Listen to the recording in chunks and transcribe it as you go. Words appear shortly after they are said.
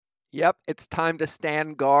Yep, it's time to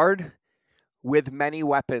stand guard with many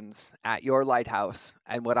weapons at your lighthouse.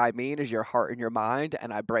 And what I mean is your heart and your mind,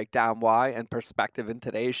 and I break down why and perspective in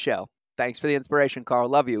today's show. Thanks for the inspiration, Carl.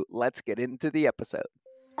 Love you. Let's get into the episode.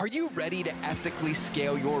 Are you ready to ethically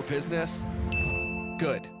scale your business?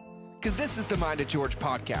 Good. Because this is the Mind of George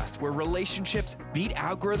podcast, where relationships beat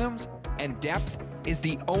algorithms and depth is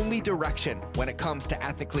the only direction when it comes to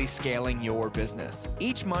ethically scaling your business.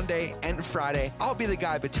 Each Monday and Friday, I'll be the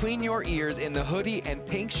guy between your ears in the hoodie and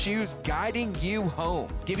pink shoes guiding you home,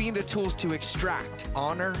 giving you the tools to extract,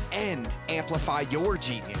 honor, and amplify your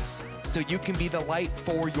genius so you can be the light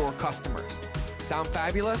for your customers. Sound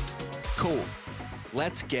fabulous? Cool.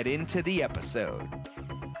 Let's get into the episode.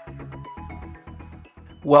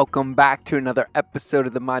 Welcome back to another episode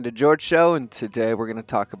of the Mind of George Show, and today we're going to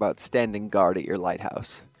talk about standing guard at your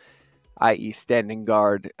lighthouse, i.e. standing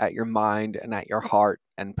guard at your mind and at your heart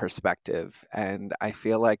and perspective. And I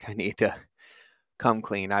feel like I need to come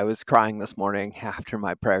clean. I was crying this morning after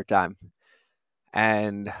my prayer time,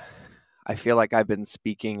 and I feel like I've been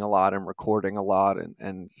speaking a lot and recording a lot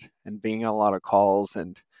and being on a lot of calls,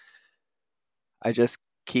 and I just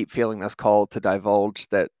keep feeling this call to divulge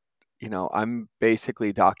that I'm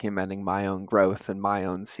basically documenting my own growth and my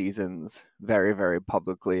own seasons very, very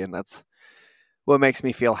publicly. And that's what makes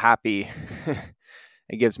me feel happy.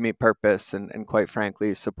 It gives me purpose and quite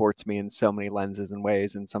frankly, supports me in so many lenses and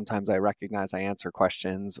ways. And sometimes I recognize I answer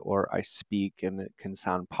questions or I speak and it can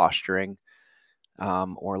sound posturing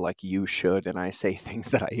or like you should. And I say things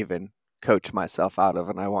that I even coach myself out of.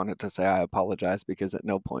 And I wanted to say I apologize because at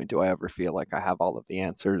no point do I ever feel like I have all of the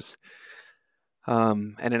answers.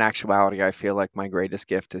 And in actuality, I feel like my greatest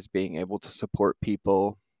gift is being able to support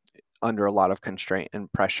people under a lot of constraint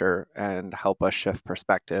and pressure and help us shift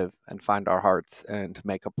perspective and find our hearts and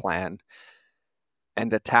make a plan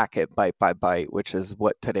and attack it bite by bite, which is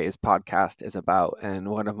what today's podcast is about. And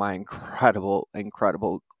one of my incredible,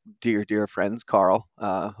 dear friends, Carl,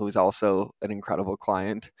 who's also an incredible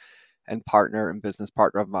client and partner and business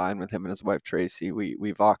partner of mine, with him and his wife, Tracy, we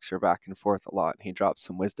voxer back and forth a lot. And he dropped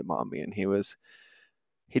some wisdom on me, and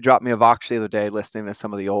he dropped me a vox the other day listening to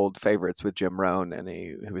some of the old favorites with Jim Rohn, and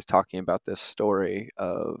he was talking about this story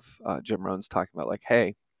of Jim Rohn's talking about like,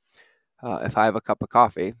 hey, if I have a cup of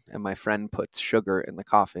coffee and my friend puts sugar in the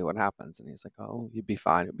coffee, what happens? And he's like, oh, you'd be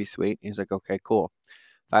fine. It'd be sweet. And he's like, okay, cool.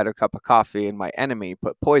 If I had a cup of coffee and my enemy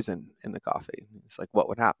put poison in the coffee, he's like, what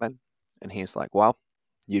would happen? And he's like, well,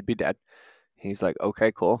 you'd be dead. He's like,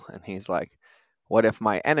 okay, cool. And he's like, what if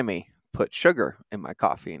my enemy put sugar in my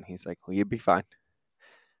coffee? And he's like, well, you'd be fine.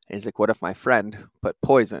 And he's like, what if my friend put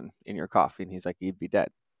poison in your coffee? And he's like, you'd be dead.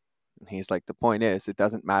 And he's like, the point is, it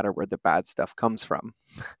doesn't matter where the bad stuff comes from,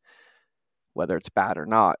 whether it's bad or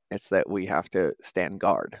not. It's that we have to stand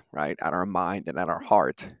guard, right, at our mind and at our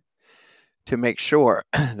heart to make sure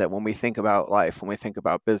that when we think about life, when we think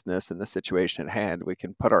about business and the situation at hand, we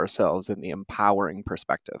can put ourselves in the empowering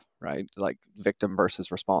perspective, right? Like victim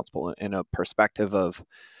versus responsible, in a perspective of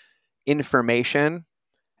information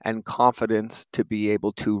and confidence to be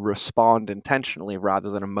able to respond intentionally rather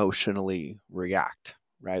than emotionally react,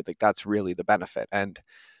 right? Like that's really the benefit. And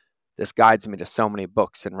this guides me to so many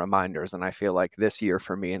books and reminders. And I feel like this year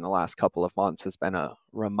for me in the last couple of months has been a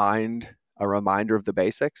reminder of the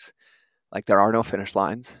basics. Like there are no finish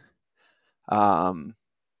lines. I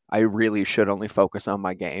really should only focus on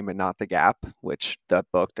my game and not the gap, which the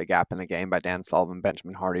book, The Gap in the Game by Dan Sullivan,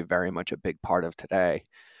 Benjamin Hardy, very much a big part of today,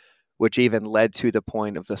 which even led to the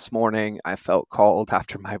point of this morning, I felt called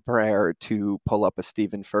after my prayer to pull up a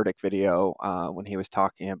Stephen Furtick video when he was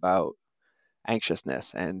talking about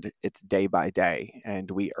anxiousness and it's day by day and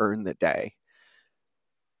we earn the day.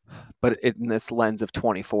 But in this lens of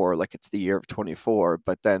 24, like it's the year of 24,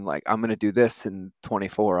 but then like, I'm going to do this in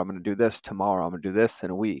 24. I'm going to do this tomorrow. I'm going to do this in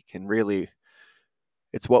a week. And really,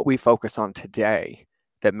 it's what we focus on today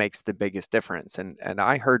that makes the biggest difference. And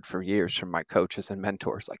I heard for years from my coaches and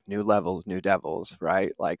mentors, like new levels, new devils,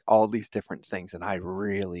 right? Like all these different things. And I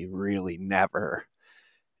really, really never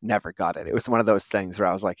got it. It was one of those things where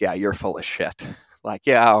I was like, yeah, you're full of shit. Like,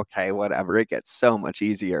 yeah, okay, whatever. It gets so much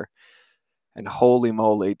easier. And holy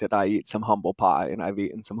moly, did I eat some humble pie. And I've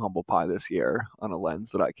eaten some humble pie this year on a lens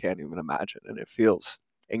that I can't even imagine. And it feels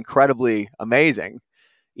incredibly amazing,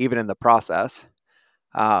 even in the process.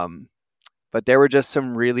 But there were just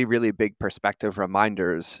some really, really big perspective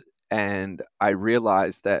reminders. And I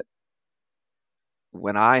realized that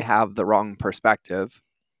when I have the wrong perspective,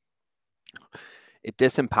 it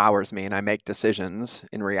disempowers me and I make decisions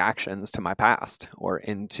in reactions to my past or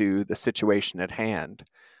into the situation at hand.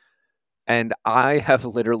 And I have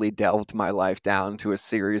literally delved my life down to a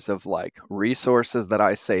series of like resources that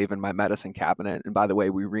I save in my medicine cabinet. And by the way,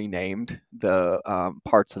 we renamed the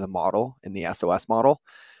parts of the model in the SOS model.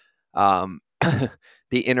 Um,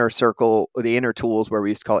 the inner circle, the inner tools, where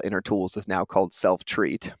we used to call it inner tools, is now called self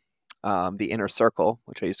treat. The inner circle,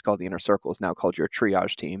 which I used to call the inner circle, is now called your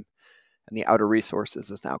triage team. And the outer resources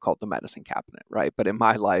is now called the medicine cabinet, right? But in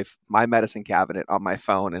my life, my medicine cabinet on my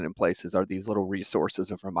phone and in places are these little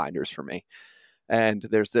resources of reminders for me. And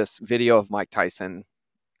there's this video of Mike Tyson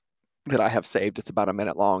that I have saved. It's about a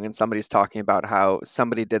minute long, and somebody's talking about how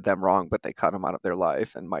somebody did them wrong, but they cut him out of their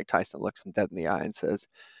life. And Mike Tyson looks him dead in the eye and says,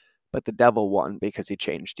 "But the devil won because he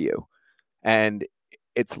changed you." And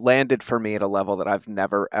it's landed for me at a level that I've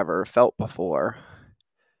never ever felt before.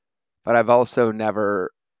 But I've also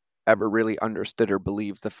never ever really understood or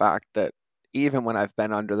believed the fact that even when I've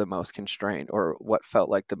been under the most constraint or what felt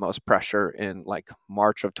like the most pressure in like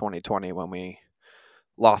March of 2020 when we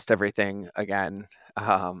lost everything again,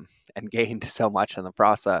 and gained so much in the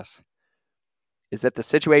process, is that the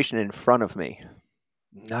situation in front of me,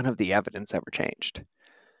 none of the evidence ever changed.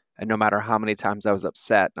 And no matter how many times I was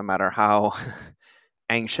upset, no matter how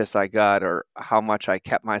anxious I got or how much I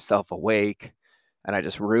kept myself awake and I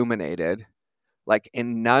just ruminated, like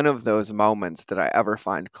in none of those moments did I ever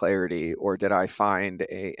find clarity or did I find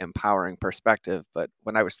a empowering perspective. But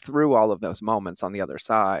when I was through all of those moments on the other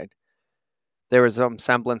side, there was some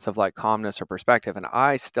semblance of like calmness or perspective. And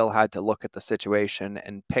I still had to look at the situation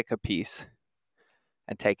and pick a piece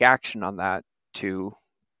and take action on that to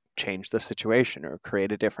change the situation or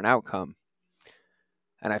create a different outcome.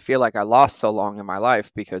 And I feel like I lost so long in my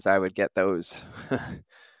life because I would get those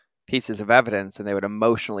pieces of evidence and they would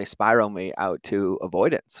emotionally spiral me out to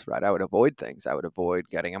avoidance, right? I would avoid things. I would avoid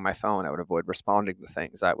getting on my phone. I would avoid responding to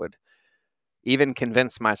things. I would even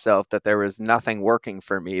convince myself that there was nothing working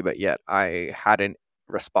for me, but yet I hadn't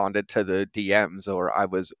responded to the DMs or I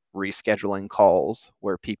was rescheduling calls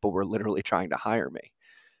where people were literally trying to hire me.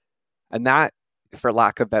 And that, for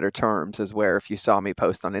lack of better terms, is where if you saw me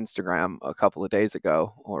post on Instagram a couple of days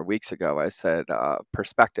ago or weeks ago, I said,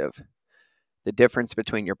 perspective, the difference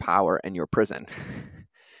between your power and your prison.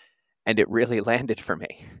 And it really landed for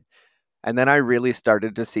me. And then I really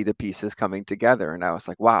started to see the pieces coming together. And I was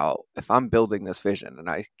like, wow, if I'm building this vision, and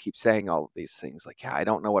I keep saying all of these things, like, yeah, I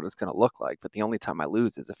don't know what it's going to look like, but the only time I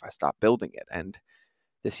lose is if I stop building it. And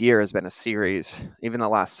this year has been a series, even the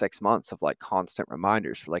last 6 months, of like constant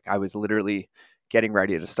reminders. For like, I was literally getting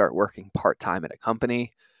ready to start working part-time at a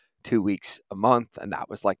company, 2 weeks a month, and that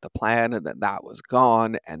was like the plan, and then that was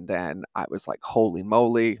gone. And then I was like, holy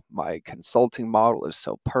moly, my consulting model is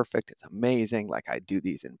so perfect, it's amazing. Like, I do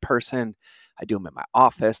these in person, I do them in my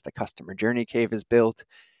office, the customer journey cave is built.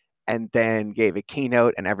 And then gave a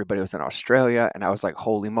keynote and everybody was in Australia, and I was like,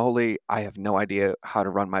 holy moly, I have no idea how to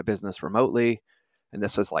run my business remotely. And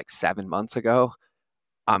this was like 7 months ago.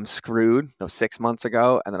 I'm screwed. No, 6 months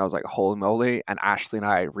ago. And then I was like, holy moly. And Ashley and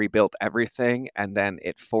I rebuilt everything. And then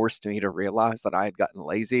it forced me to realize that I had gotten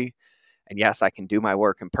lazy. And yes, I can do my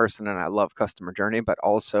work in person and I love customer journey, but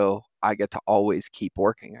also I get to always keep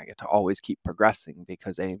working. I get to always keep progressing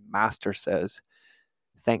because a master says,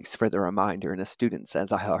 thanks for the reminder. And a student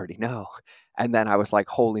says, I already know. And then I was like,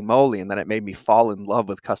 holy moly. And then it made me fall in love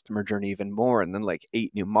with customer journey even more. And then like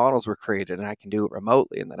 8 new models were created and I can do it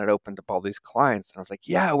remotely. And then it opened up all these clients. And I was like,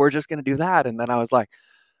 yeah, we're just going to do that. And then I was like,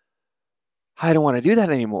 I don't want to do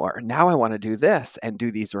that anymore. Now I want to do this and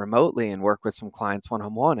do these remotely and work with some clients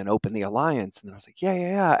one-on-one and open the alliance. And then I was like, yeah, yeah,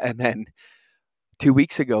 yeah. And then 2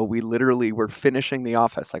 weeks ago, we literally were finishing the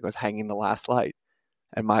office. Like I was hanging the last light.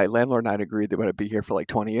 And my landlord and I agreed that I'd be here for like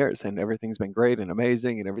 20 years and everything's been great and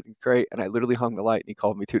amazing and everything's great. And I literally hung the light and he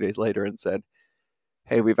called me 2 days later and said,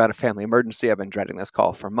 hey, we've had a family emergency. I've been dreading this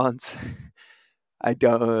call for months. I've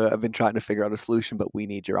been trying to figure out a solution, but we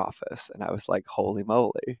need your office. And I was like, holy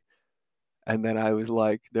moly. And then I was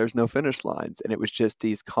like, there's no finish lines. And it was just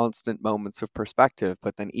these constant moments of perspective.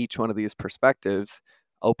 But then each one of these perspectives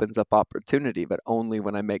opens up opportunity, but only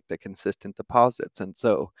when I make the consistent deposits. And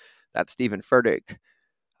so that Stephen Furtick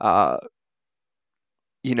uh,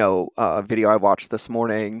 video I watched this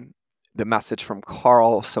morning, the message from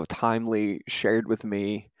Carl, so timely, shared with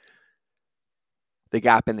me the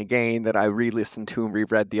gap in the gain that I re-listened to and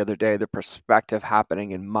reread the other day, the perspective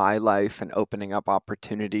happening in my life and opening up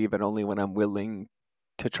opportunity, but only when I'm willing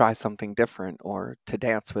to try something different or to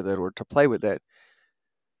dance with it or to play with it,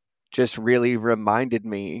 just really reminded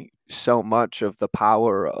me so much of the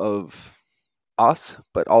power of us,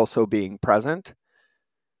 but also being present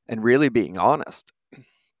and really being honest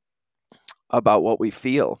about what we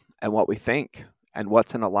feel and what we think and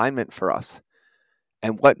what's in alignment for us.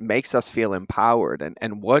 and what makes us feel empowered,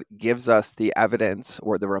 and what gives us the evidence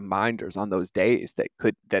or the reminders on those days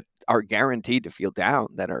that are guaranteed to feel down,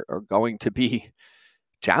 that are going to be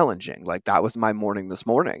challenging. Like, that was my morning this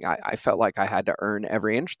morning. I felt like I had to earn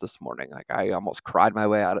every inch this morning. Like, I almost cried my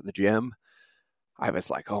way out of the gym. I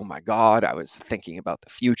was like, oh my God, I was thinking about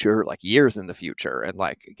the future, like years in the future, and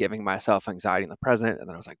like giving myself anxiety in the present. And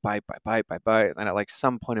then I was like, bite, bite, bite, bite, bite. And then at like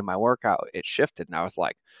some point in my workout, it shifted and I was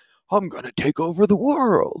like, I'm going to take over the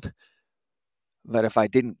world. But if I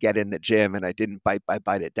didn't get in the gym and I didn't bite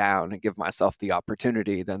it down and give myself the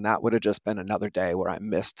opportunity, then that would have just been another day where I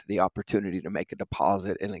missed the opportunity to make a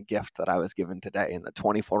deposit in a gift that I was given today, in the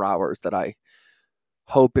 24 hours that I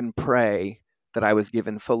hope and pray that I was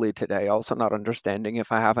given fully today. Also not understanding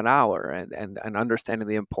if I have an hour, and understanding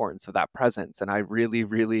the importance of that presence. And I really,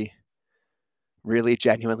 really, really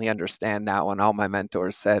genuinely understand now, and all my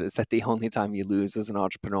mentors said, is that the only time you lose as an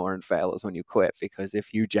entrepreneur and fail is when you quit. Because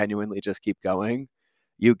if you genuinely just keep going,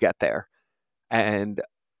 you get there. And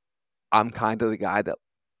I'm kind of the guy that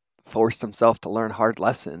forced himself to learn hard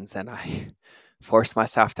lessons, and I forced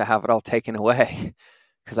myself to have it all taken away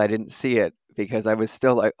because I didn't see it, because I was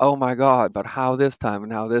still like, oh my God, but how this time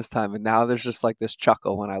and how this time? And now there's just like this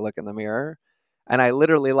chuckle when I look in the mirror, and I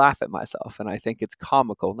literally laugh at myself. And I think it's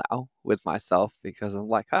comical now with myself, because I'm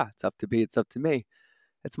like, it's up to me. It's up to me.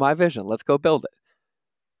 It's my vision. Let's go build it.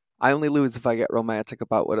 I only lose if I get romantic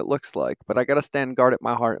about what it looks like, but I got to stand guard at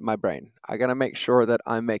my heart and my brain. I got to make sure that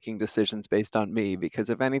I'm making decisions based on me,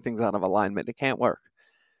 because if anything's out of alignment, it can't work.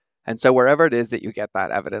 And so wherever it is that you get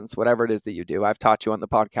that evidence, whatever it is that you do, I've taught you on the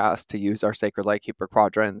podcast to use our Sacred Lightkeeper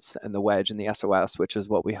quadrants and the wedge and the SOS, which is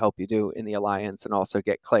what we help you do in the Alliance, and also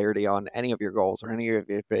get clarity on any of your goals or any of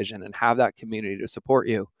your vision, and have that community to support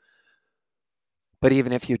you. But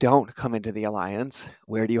even if you don't come into the Alliance,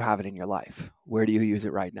 where do you have it in your life? Where do you use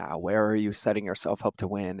it right now? Where are you setting yourself up to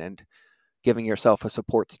win and giving yourself a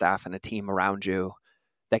support staff and a team around you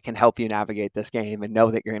that can help you navigate this game, and know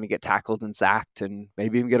that you're going to get tackled and sacked and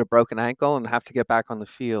maybe even get a broken ankle and have to get back on the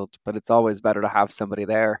field? But it's always better to have somebody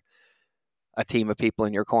there, a team of people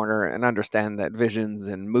in your corner, and understand that visions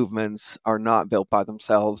and movements are not built by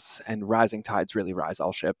themselves, and rising tides really rise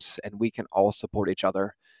all ships, and we can all support each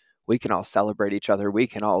other. We can all celebrate each other. We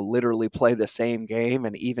can all literally play the same game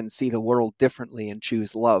and even see the world differently, and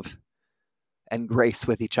choose love and grace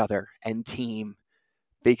with each other and team.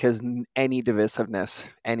 Because any divisiveness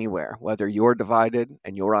anywhere, whether you're divided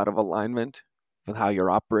and you're out of alignment with how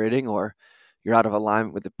you're operating, or you're out of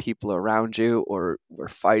alignment with the people around you, or we're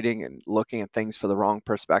fighting and looking at things for the wrong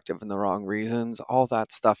perspective and the wrong reasons, all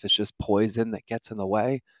that stuff is just poison that gets in the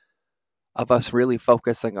way of us really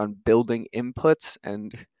focusing on building inputs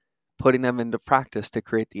and putting them into practice to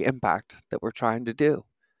create the impact that we're trying to do.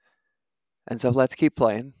 And so let's keep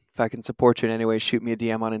playing. If I can support you in any way, shoot me a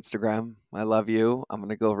DM on Instagram. I love you. I'm going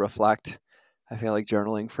to go reflect. I feel like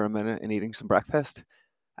journaling for a minute and eating some breakfast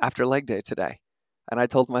after leg day today. And I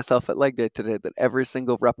told myself at leg day today that every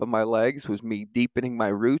single rep of my legs was me deepening my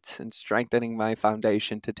roots and strengthening my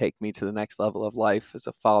foundation to take me to the next level of life, as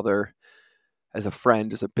a father, as a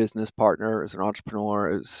friend, as a business partner, as an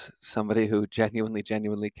entrepreneur, as somebody who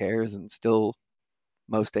genuinely cares, and still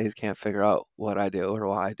most days can't figure out what I do or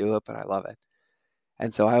why I do it, but I love it.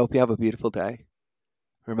 And so I hope you have a beautiful day.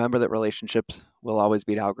 Remember that relationships will always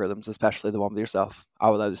beat algorithms, especially the one with yourself. I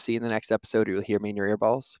will either see you in the next episode, or you'll hear me in your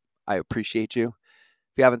earballs. I appreciate you.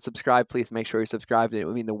 If you haven't subscribed, please make sure you're subscribed. And it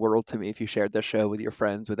would mean the world to me if you shared this show with your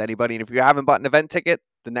friends, with anybody. And if you haven't bought an event ticket,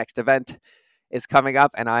 the next event is coming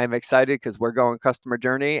up, and I am excited because we're going customer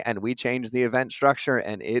journey, and we changed the event structure,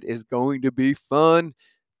 and it is going to be fun.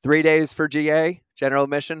 3 days for GA, general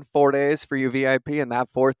admission, 4 days for you VIP, and that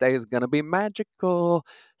 4th day is going to be magical.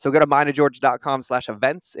 So go to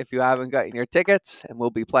mindofgeorge.com/events if you haven't gotten your tickets, and we'll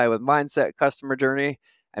be playing with mindset, customer journey,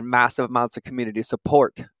 and massive amounts of community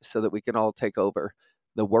support so that we can all take over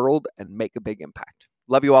the world and make a big impact.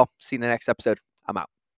 Love you all. See you in the next episode. I'm out.